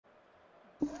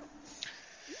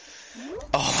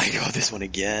Oh my god, this one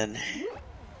again.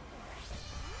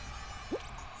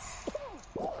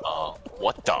 Oh,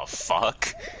 what the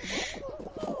fuck?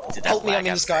 Did that Help me, lag I'm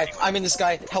in out the sky. crazy? I'm in the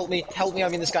sky. Help me,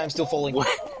 I'm in the sky. I'm still falling. What?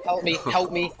 Help me,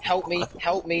 help me, help me,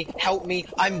 help me, help me.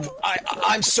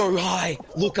 I'm so high.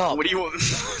 Look up. What do you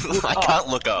want? I up. can't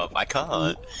look up. I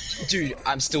can't. Dude,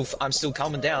 I'm still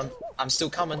coming down. I'm still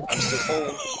coming. I'm still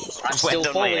falling. I'm still Went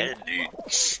on my falling. head, dude.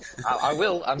 I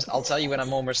will. I'll tell you when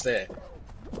I'm almost there.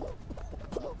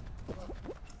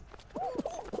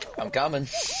 I'm coming.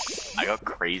 I got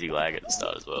crazy lag at the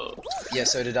start as well. Yeah,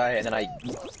 so did I, and then I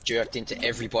jerked into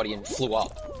everybody and flew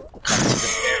up. Like, to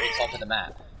the very top of the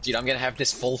map. Dude, I'm gonna have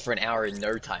this full for an hour in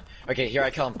no time. Okay, here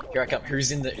I come. Here I come.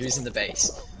 Who's in the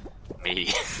base?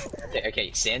 Me.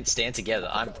 Okay, stand together.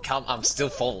 I'm still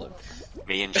falling.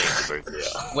 Me and James are both here.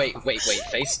 Wait.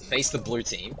 Face the blue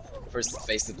team. First,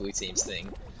 face the blue team's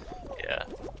thing. Yeah.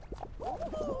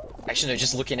 Actually, no,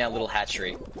 just look in our little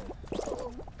hatchery.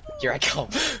 Here I come.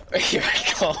 Here I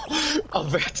come. I'm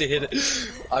about to hit it.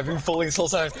 I've been falling this whole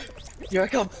time. Here I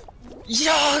come.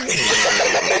 Young!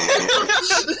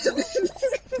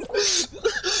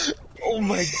 Oh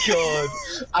my god.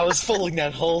 I was falling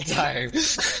that whole time.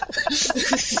 That's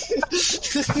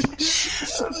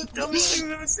the dumbest thing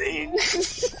I've ever seen.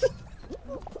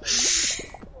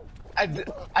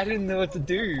 I didn't know what to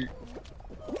do.